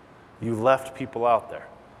man. You left people out there.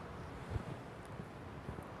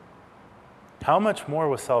 How much more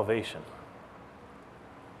with salvation?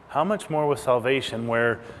 How much more with salvation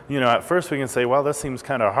where, at first we can say, well, this seems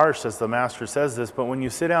kind of harsh as the master says this, but when you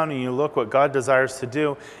sit down and you look what God desires to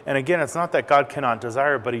do, and again, it's not that God cannot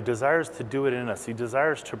desire, but he desires to do it in us. He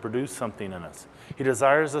desires to produce something in us. He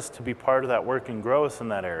desires us to be part of that work and grow us in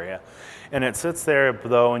that area. And it sits there,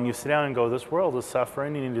 though, and you sit down and go, this world is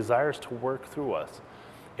suffering and he desires to work through us.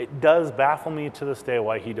 It does baffle me to this day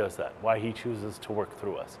why he does that, why he chooses to work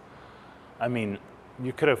through us. I mean,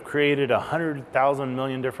 you could have created 100,000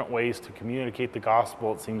 million different ways to communicate the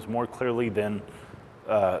gospel, it seems, more clearly than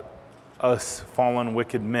us fallen,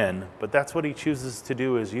 wicked men. But that's what he chooses to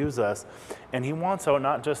do, is use us. And he wants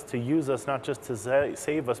not just to use us, not just to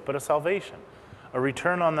save us, but a salvation. A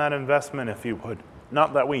return on that investment, if you would.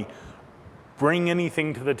 Not that we bring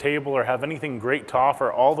anything to the table or have anything great to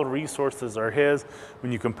offer. All the resources are his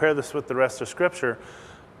when you compare this with the rest of Scripture.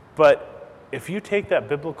 But if you take that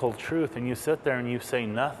biblical truth and you sit there and you say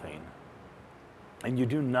nothing, and you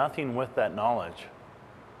do nothing with that knowledge,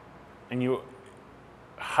 and you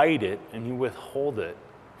hide it and you withhold it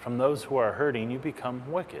from those who are hurting, you become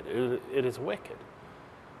wicked. It is wicked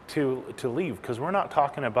to leave, because we're not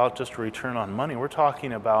talking about just a return on money. We're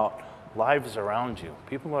talking about lives around you,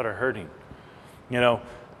 people that are hurting. At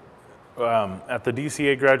the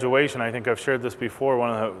DCA graduation, I think I've shared this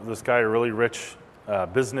before, this guy, a really rich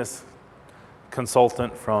business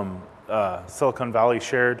consultant from Silicon Valley,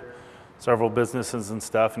 shared several businesses and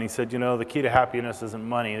stuff, and he said, the key to happiness isn't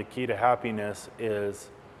money. The key to happiness is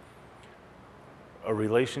a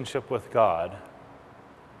relationship with God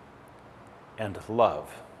and love.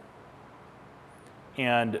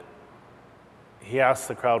 And he asked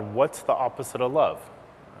the crowd, what's the opposite of love?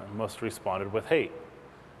 And most responded with hate.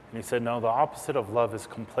 And he said, no, the opposite of love is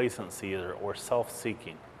complacency or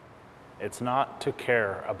self-seeking. It's not to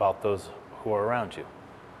care about those who are around you.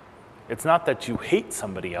 It's not that you hate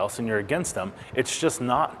somebody else and you're against them. It's just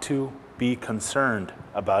not to be concerned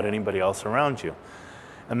about anybody else around you.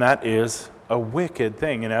 And that is a wicked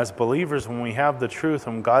thing. And as believers, when we have the truth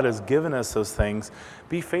and God has given us those things,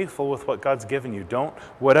 be faithful with what God's given you.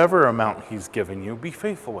 Whatever amount he's given you, be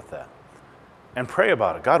faithful with that. And pray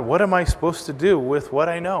about it. God, what am I supposed to do with what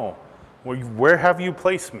I know? Where have you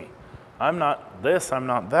placed me? I'm not this, I'm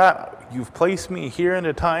not that. You've placed me here in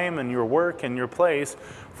a time and your work and your place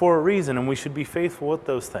for a reason, and we should be faithful with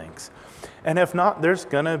those things. And if not, there's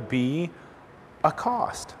going to be a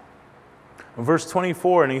cost. Verse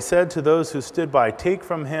 24, and he said to those who stood by, take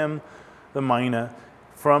from him the mina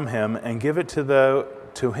from him and give it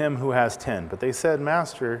to him who has 10. But they said,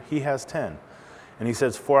 Master, he has 10. And he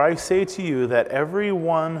says, for I say to you that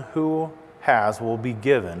everyone who has will be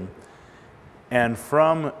given, and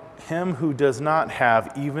from him who does not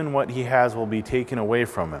have, even what he has will be taken away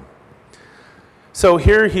from him. So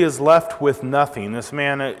here he is left with nothing. This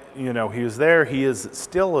man, he was there. He is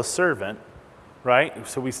still a servant, right?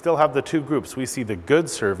 So we still have the two groups. We see the good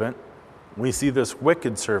servant. We see this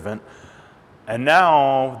wicked servant. And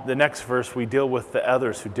now, the next verse, we deal with the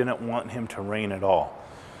others who didn't want him to reign at all.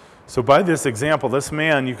 So by this example, this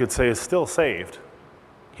man, you could say, is still saved.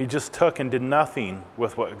 He just took and did nothing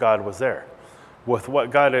with what God was there. With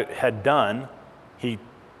what God had done, he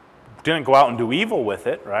didn't go out and do evil with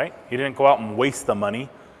it, right? He didn't go out and waste the money.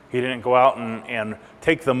 He didn't go out and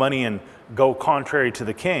take the money and go contrary to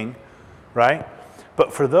the king, right?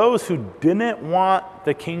 But for those who didn't want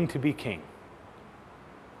the king to be king,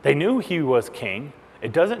 they knew he was king.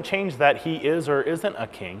 It doesn't change that he is or isn't a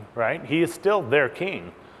king, right? He is still their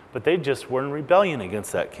king, but they just were in rebellion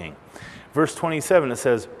against that king. Verse 27, it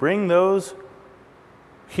says, bring those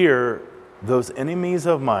here, those enemies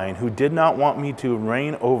of mine who did not want me to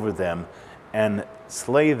reign over them, and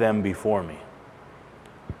slay them before me.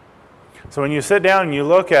 So when you sit down and you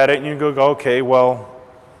look at it and you go, okay, well,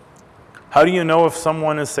 how do you know if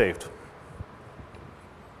someone is saved?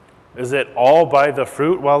 Is it all by the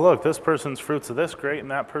fruit? Well, look, this person's fruits are this great and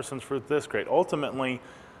that person's fruit this great. Ultimately,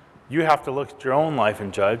 you have to look at your own life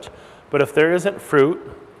and judge. But if there isn't fruit,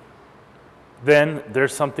 then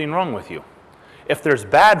there's something wrong with you. If there's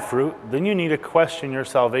bad fruit, then you need to question your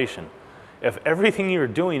salvation. If everything you're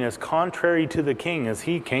doing is contrary to the king, is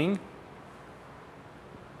he king?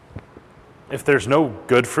 If there's no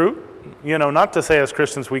good fruit, not to say as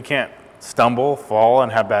Christians we can't stumble, fall,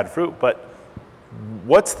 and have bad fruit, but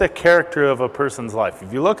what's the character of a person's life?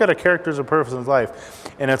 If you look at a character of a person's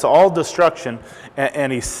life, and it's all destruction,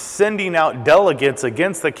 and he's sending out delegates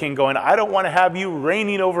against the king going, I don't want to have you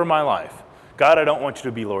reigning over my life. God, I don't want you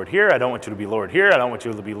to be Lord here. I don't want you to be Lord here. I don't want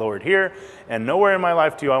you to be Lord here. And nowhere in my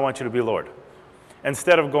life do I want you to be Lord.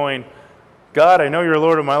 Instead of going, God, I know you're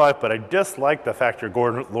Lord of my life, but I dislike the fact you're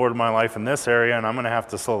Lord of my life in this area, and I'm going to have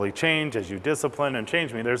to slowly change as you discipline and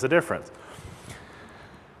change me. There's a difference.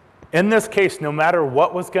 In this case, no matter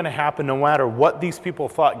what was going to happen, no matter what these people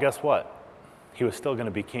thought, guess what? He was still going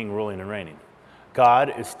to be king, ruling and reigning.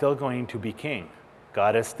 God is still going to be king.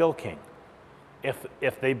 God is still king.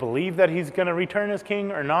 If they believe that he's going to return as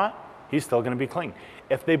king or not, he's still going to be king.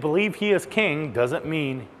 If they believe he is king, doesn't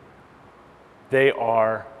mean they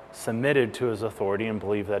are submitted to his authority and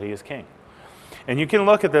believe that he is king. And you can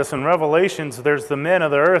look at this in Revelations. There's the men of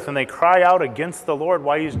the earth, and they cry out against the Lord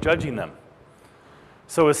while he's judging them.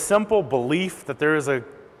 So a simple belief that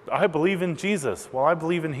I believe in Jesus. Well, I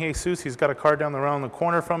believe in Jesus. He's got a car down around the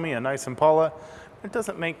corner from me, a nice Impala. It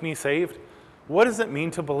doesn't make me saved. What does it mean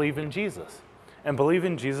to believe in Jesus? And believe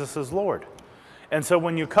in Jesus as Lord. And so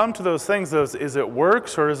when you come to those things, is it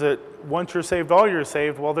works or is it once you're saved, all you're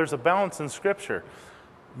saved? Well, there's a balance in Scripture.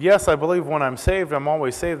 Yes, I believe when I'm saved, I'm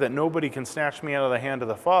always saved, that nobody can snatch me out of the hand of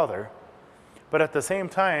the Father. But at the same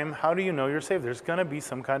time, how do you know you're saved? There's going to be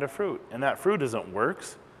some kind of fruit. And that fruit isn't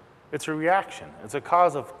works. It's a reaction. It's a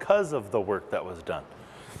cause because of the work that was done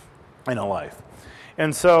in a life.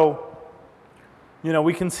 And so,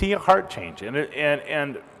 we can see a heart change.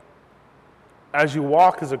 And as you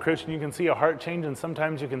walk as a Christian, you can see a heart change. And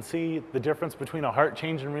sometimes you can see the difference between a heart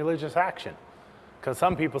change and religious action. Because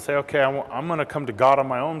some people say, okay, I'm going to come to God on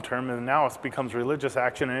my own term. And now it becomes religious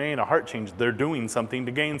action and it ain't a heart change. They're doing something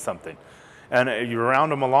to gain something. And you're around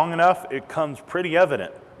them long enough, it comes pretty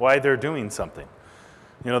evident why they're doing something.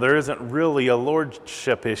 There isn't really a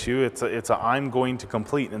lordship issue. It's a I'm going to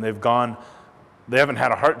complete. And they haven't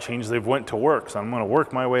had a heart change. They've went to work. So I'm going to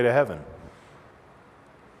work my way to heaven.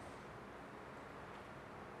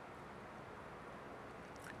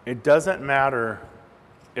 It doesn't matter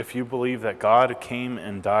if you believe that God came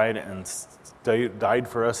and died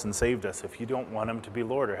for us and saved us, if you don't want him to be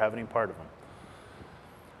Lord or have any part of him.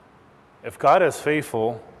 If God is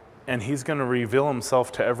faithful and he's going to reveal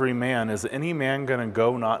himself to every man, is any man going to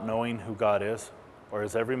go not knowing who God is? Or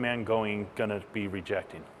is every man going to be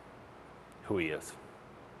rejecting who he is?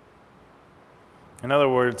 In other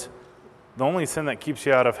words, the only sin that keeps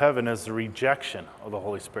you out of heaven is the rejection of the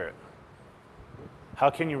Holy Spirit.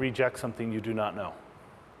 How can you reject something you do not know?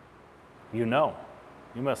 You know.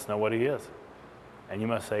 You must know what he is. And you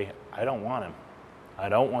must say, I don't want him. I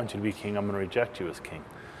don't want you to be king. I'm going to reject you as king.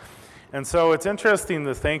 And so it's interesting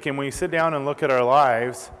to think, and when you sit down and look at our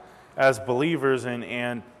lives as believers,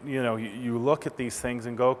 and you look at these things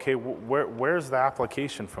and go, okay, where's the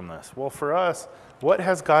application from this? Well, for us, what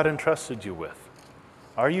has God entrusted you with?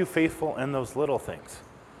 Are you faithful in those little things?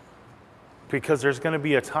 Because there's going to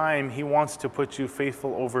be a time he wants to put you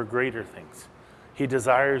faithful over greater things. He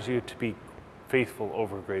desires you to be faithful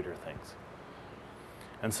over greater things.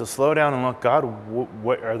 And so slow down and look, God,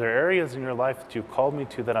 what are there areas in your life that you've called me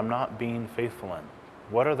to that I'm not being faithful in?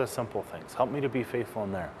 What are the simple things? Help me to be faithful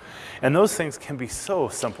in there. And those things can be so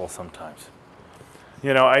simple sometimes.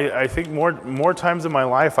 You know, I think more times in my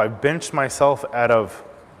life I am benched myself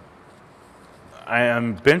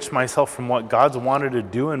from what God's wanted to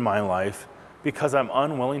do in my life because I'm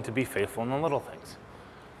unwilling to be faithful in the little things.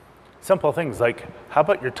 Simple things like, how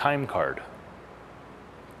about your time card?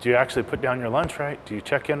 Do you actually put down your lunch right? Do you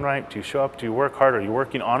check in right? Do you show up? Do you work hard? Are you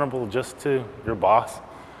working honorable just to your boss?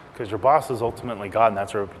 Because your boss is ultimately God, and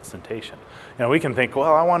that's a representation. You know, we can think,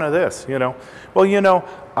 well, I want this, you know. Well, you know,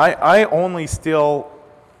 I only steal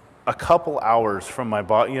a couple hours from my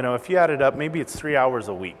boss. You know, if you add it up, maybe it's 3 hours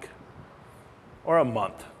a week or a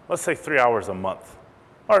month. Let's say 3 hours a month.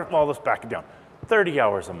 Or, well, let's back it down. 30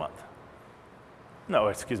 hours a month. No,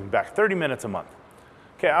 excuse me, 30 minutes a month.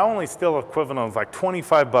 Okay, I only steal equivalent of like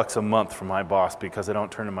 $25 a month from my boss because I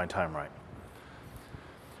don't turn in my time right.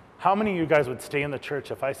 How many of you guys would stay in the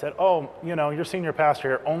church if I said, oh, you know, your senior pastor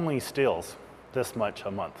here only steals this much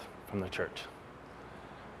a month from the church?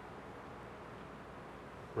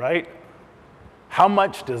 Right? How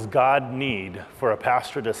much does God need for a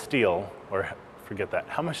pastor to steal, or forget that,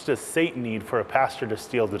 how much does Satan need for a pastor to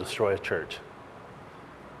steal to destroy a church?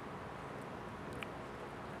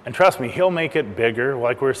 And trust me, he'll make it bigger.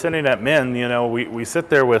 Like we're sitting at men, you know, we sit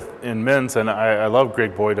there in men's, and I love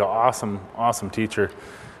Greg Boyd, an awesome teacher.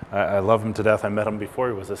 I love him to death. I met him before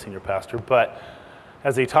he was a senior pastor. But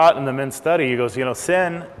as he taught in the men's study, he goes, you know,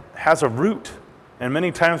 sin has a root. And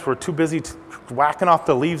many times we're too busy whacking off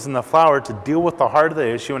the leaves and the flower to deal with the heart of the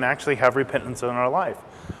issue and actually have repentance in our life.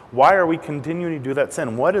 Why are we continuing to do that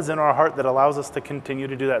sin? What is in our heart that allows us to continue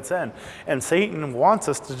to do that sin? And Satan wants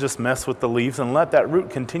us to just mess with the leaves and let that root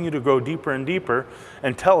continue to grow deeper and deeper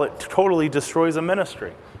until it totally destroys a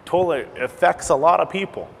ministry, totally affects a lot of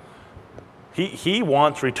people. He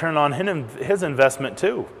wants return on his investment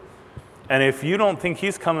too. And if you don't think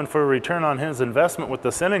he's coming for a return on his investment with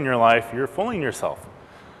the sin in your life, you're fooling yourself.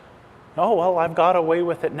 Oh, well, I've got away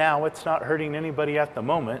with it now. It's not hurting anybody at the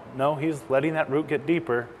moment. No, he's letting that root get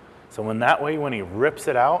deeper. So when he rips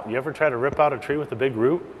it out, you ever try to rip out a tree with a big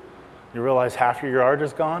root? You realize half your yard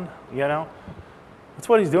is gone, you know? That's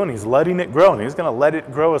what he's doing. He's letting it grow, and he's going to let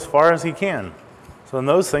it grow as far as he can. So in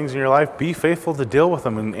those things in your life, be faithful to deal with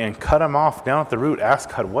them and cut them off down at the root.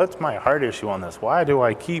 Ask God, what's my heart issue on this? Why do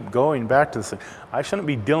I keep going back to this thing? I shouldn't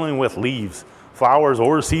be dealing with leaves, flowers,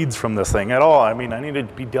 or seeds from this thing at all. I mean, I need to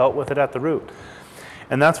be dealt with it at the root.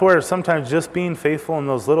 And that's where sometimes just being faithful in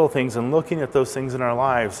those little things and looking at those things in our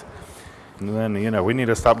lives, and then, you know, we need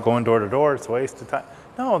to stop going door to door. It's a waste of time.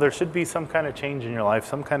 No, there should be some kind of change in your life,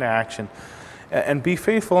 some kind of action. And be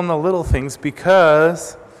faithful in the little things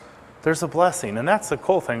because there's a blessing. And that's the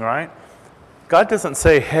cool thing, right? God doesn't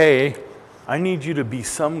say, hey, I need you to be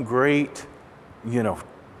some great, you know,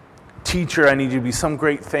 teacher. I need you to be some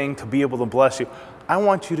great thing to be able to bless you. I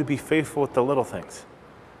want you to be faithful with the little things.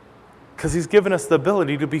 Because he's given us the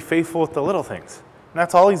ability to be faithful with the little things. And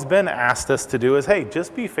that's all he's been asked us to do is, hey,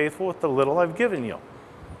 just be faithful with the little I've given you.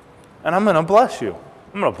 And I'm going to bless you.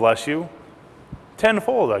 I'm going to bless you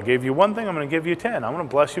tenfold. I gave you one thing, I'm going to give you 10. I'm going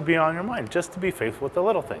to bless you beyond your mind just to be faithful with the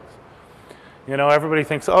little things. You know, everybody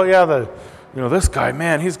thinks, oh yeah, this guy,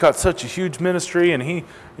 man, he's got such a huge ministry, and he,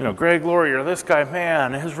 you know, Greg Laurier, this guy,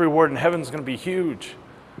 man, his reward in heaven's going to be huge.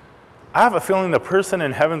 I have a feeling the person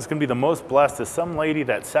in heaven's going to be the most blessed is some lady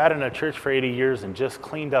that sat in a church for 80 years and just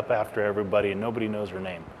cleaned up after everybody and nobody knows her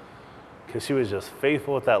name because she was just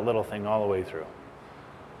faithful with that little thing all the way through.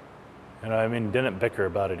 You know, I mean, didn't bicker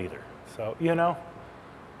about it either. So, you know,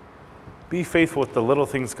 be faithful with the little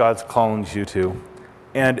things God's calling you to,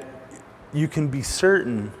 and you can be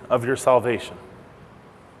certain of your salvation.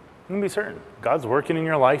 You can be certain. God's working in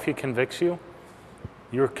your life. He convicts you.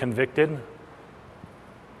 You're convicted.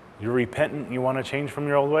 You're repentant, you want to change from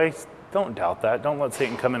your old ways, don't doubt that. Don't let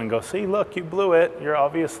Satan come in and go, see, look, you blew it. You're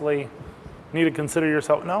obviously need to consider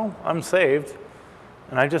yourself. No, I'm saved,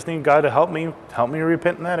 and I just need God to help me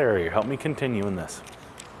repent in that area. Help me continue in this.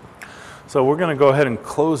 So we're going to go ahead and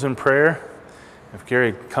close in prayer. If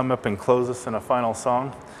Gary would come up and close us in a final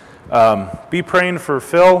song. Be praying for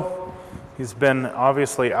Phil. He's been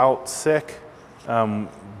obviously out sick,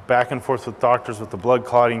 back and forth with doctors with the blood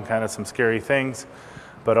clotting, kind of some scary things.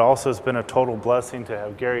 But also it's been a total blessing to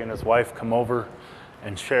have Gary and his wife come over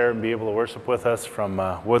and share and be able to worship with us from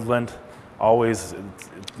Woodland. Always,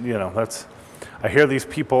 you know, I hear these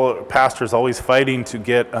pastors always fighting to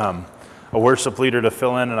get a worship leader to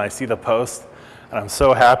fill in, and I see the post, and I'm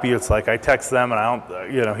so happy. It's like I text them, and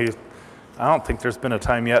I don't think there's been a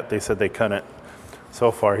time yet they said they couldn't.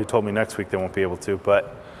 So far, he told me next week they won't be able to,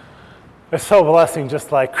 but it's so blessing,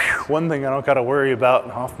 just like one thing I don't got to worry about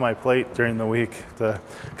off my plate during the week.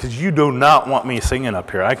 Because you do not want me singing up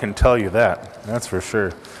here. I can tell you that. That's for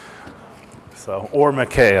sure. So, or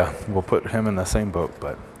Micaiah, we'll put him in the same boat,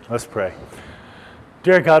 but let's pray.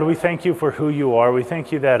 Dear God, we thank you for who you are. We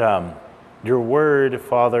thank you that your word,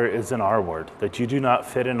 Father, is in our word, that you do not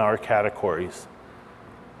fit in our categories.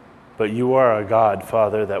 But you are a God,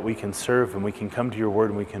 Father, that we can serve and we can come to your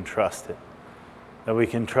word and we can trust it. That we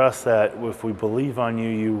can trust that if we believe on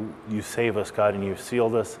you, you save us, God, and you've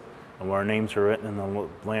sealed us, and where our names are written in the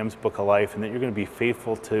Lamb's Book of Life, and that you're going to be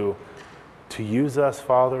faithful to use us,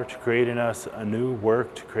 Father, to create in us a new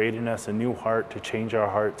work, to create in us a new heart, to change our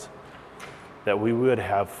hearts, that we would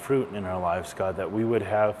have fruit in our lives, God, that we would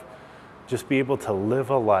just be able to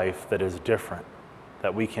live a life that is different,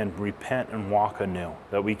 that we can repent and walk anew,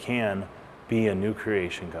 that we can be a new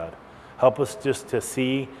creation, God. Help us just to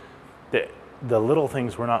see that the little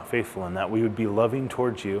things we're not faithful in, that we would be loving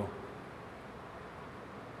towards you,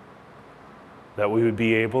 that we would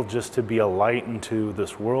be able just to be a light into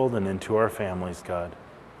this world and into our families, God.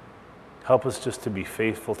 Help us just to be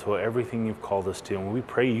faithful to everything you've called us to. And we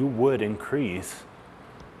pray you would increase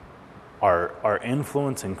our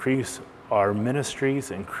influence, increase our ministries,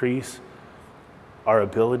 increase our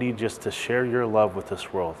ability just to share your love with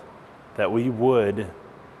this world. That we would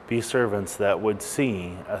be servants that would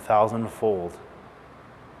see 1,000-fold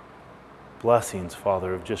blessings,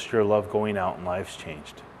 Father, of just your love going out and lives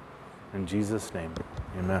changed. In Jesus' name,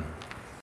 amen.